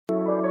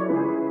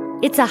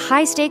It's a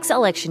high-stakes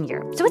election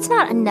year, so it's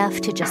not enough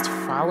to just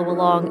follow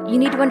along. You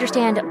need to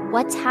understand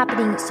what's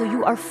happening so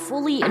you are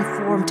fully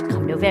informed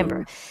come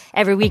November.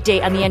 Every weekday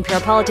on the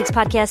NPR Politics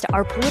Podcast,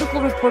 our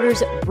political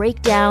reporters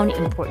break down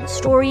important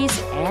stories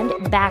and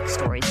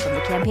backstories from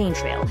the campaign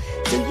trail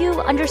so you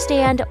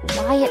understand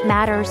why it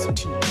matters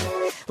to you.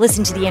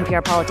 Listen to the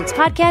NPR Politics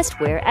Podcast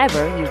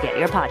wherever you get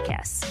your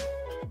podcasts.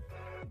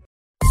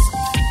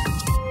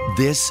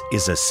 This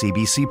is a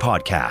CBC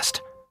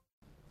podcast.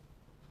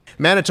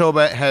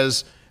 Manitoba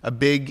has a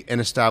big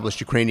and established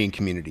Ukrainian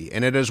community,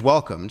 and it has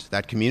welcomed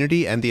that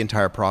community and the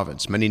entire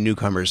province, many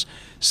newcomers,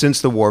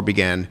 since the war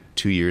began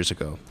 2 years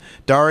ago.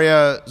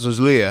 Daria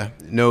Zozulia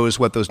knows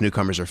what those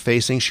newcomers are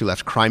facing. She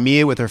left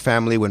Crimea with her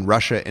family when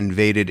Russia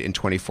invaded in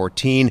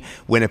 2014.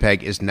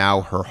 Winnipeg is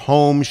now her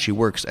home. She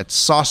works at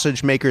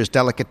sausage makers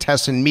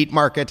Delicatessen meat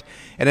market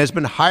and has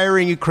been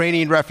hiring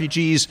Ukrainian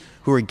refugees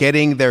who are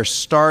getting their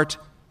start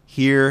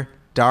here.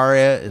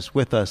 Daria is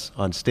with us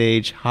on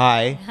stage.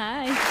 Hi.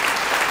 Hi.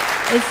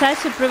 It's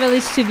such a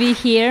privilege to be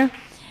here,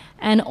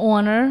 an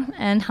honor,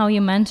 and how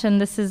you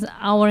mentioned this is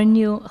our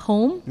new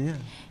home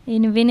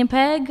in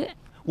Winnipeg.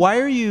 Why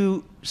are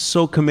you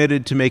so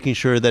committed to making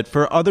sure that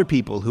for other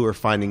people who are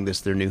finding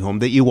this their new home,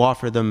 that you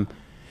offer them,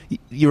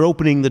 you're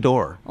opening the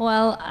door?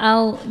 Well,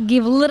 I'll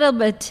give a little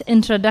bit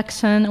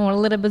introduction or a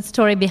little bit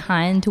story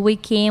behind. We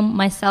came,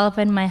 myself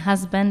and my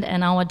husband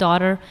and our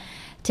daughter,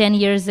 10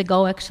 years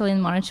ago. Actually, in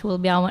March will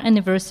be our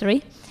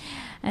anniversary.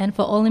 And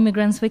for all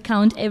immigrants, we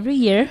count every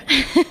year.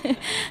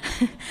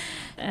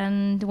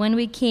 And when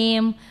we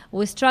came,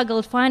 we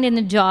struggled finding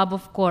a job,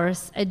 of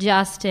course,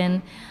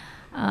 adjusting.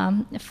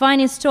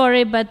 Funny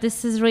story, but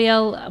this is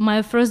real.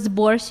 My first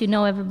borscht,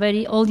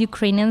 everybody, all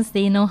Ukrainians,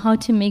 they know how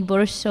to make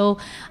borscht. So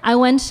I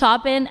went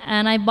shopping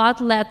and I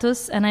bought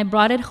lettuce and I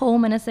brought it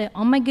home and I said,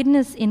 oh my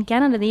goodness, in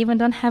Canada, they even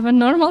don't have a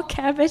normal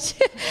cabbage.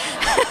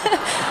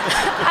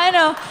 I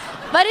know,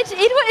 but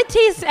it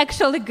tastes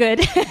actually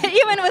good,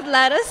 even with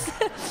lettuce.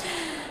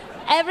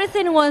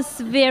 Everything was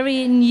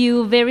very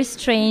new, very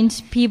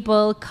strange,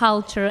 people,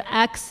 culture,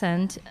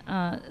 accent,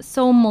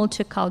 so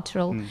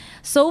multicultural,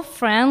 so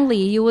friendly.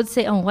 You would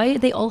say, oh, why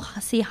they all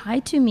say hi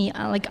to me?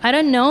 I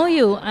don't know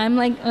you. I'm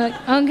like,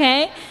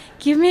 okay,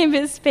 give me a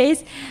bit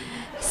space.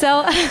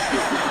 So,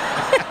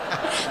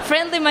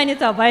 friendly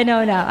Manitoba, I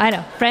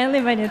know,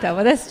 friendly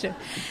Manitoba, that's true.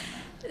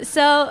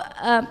 So,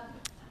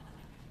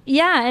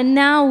 and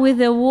now with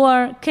the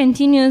war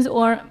continues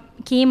or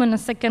came on a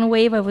second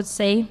wave, I would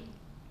say,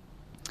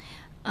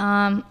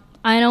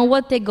 I know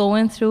what they're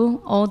going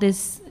through, all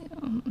these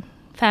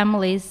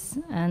families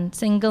and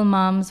single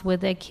moms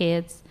with their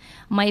kids.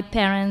 My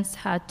parents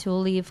had to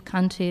leave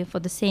country for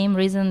the same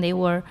reason they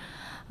were.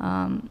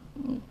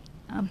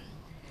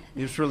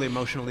 It's really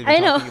emotional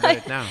even talking about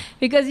it now.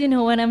 Because,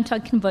 when I'm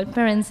talking about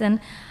parents, and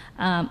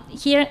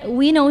here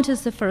we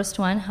noticed the first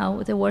one,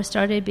 how the war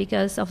started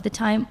because of the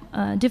time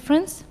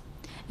difference.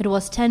 It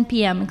was 10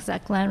 p.m.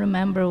 exactly, I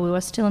remember. We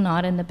were still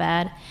not in the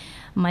bed.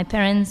 Our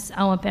parents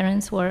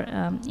were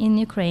in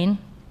Ukraine,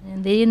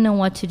 and they didn't know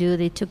what to do.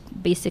 They took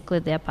basically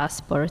their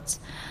passports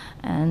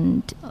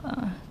and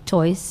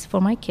toys for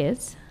my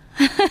kids,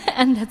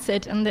 and that's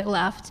it. And they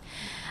left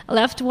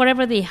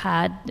whatever they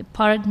had,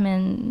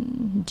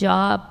 apartment,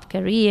 job,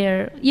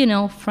 career,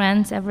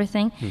 friends,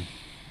 everything.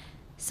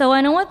 So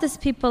I know what these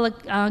people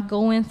are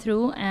going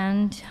through,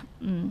 and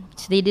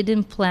they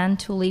didn't plan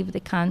to leave the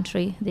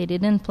country. They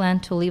didn't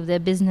plan to leave their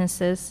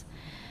businesses,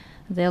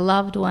 their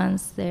loved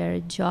ones, their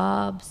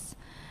jobs,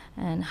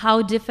 and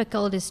how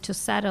difficult it is to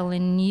settle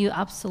in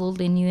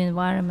absolutely new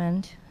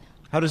environment.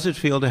 How does it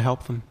feel to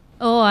help them?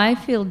 Oh, I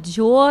feel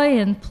joy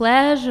and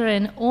pleasure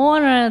and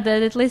honor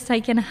that at least I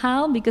can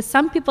help, because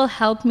some people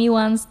helped me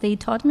once. They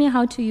taught me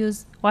how to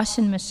use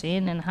washing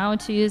machine and how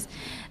to use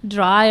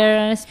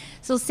dryers.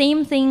 So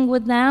same thing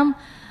with them.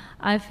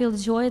 I feel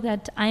joy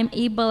that I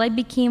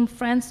became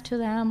friends to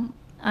them.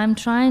 I'm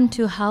trying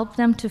to help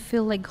them to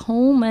feel like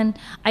home, and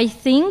I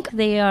think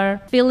they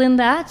are feeling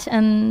that,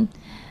 and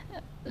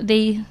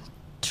they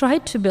try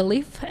to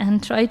believe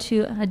and try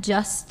to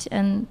adjust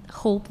and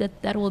hope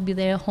that will be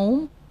their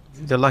home.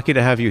 They're lucky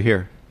to have you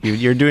here.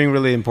 You're doing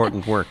really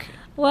important work.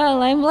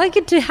 Well, I'm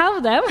lucky to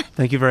have them.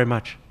 Thank you very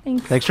much.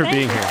 Thanks for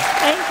being here.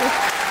 Thank you.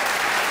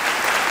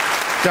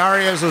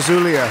 Daria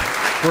Zozulia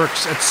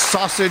works at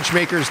sausage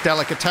makers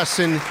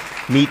Delicatessen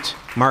meat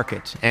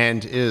market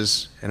and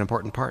is an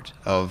important part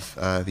of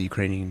the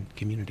Ukrainian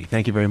community.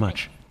 Thank you very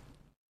much.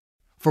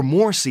 For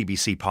more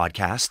CBC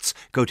podcasts,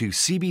 go to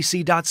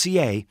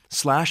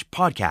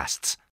cbc.ca/podcasts.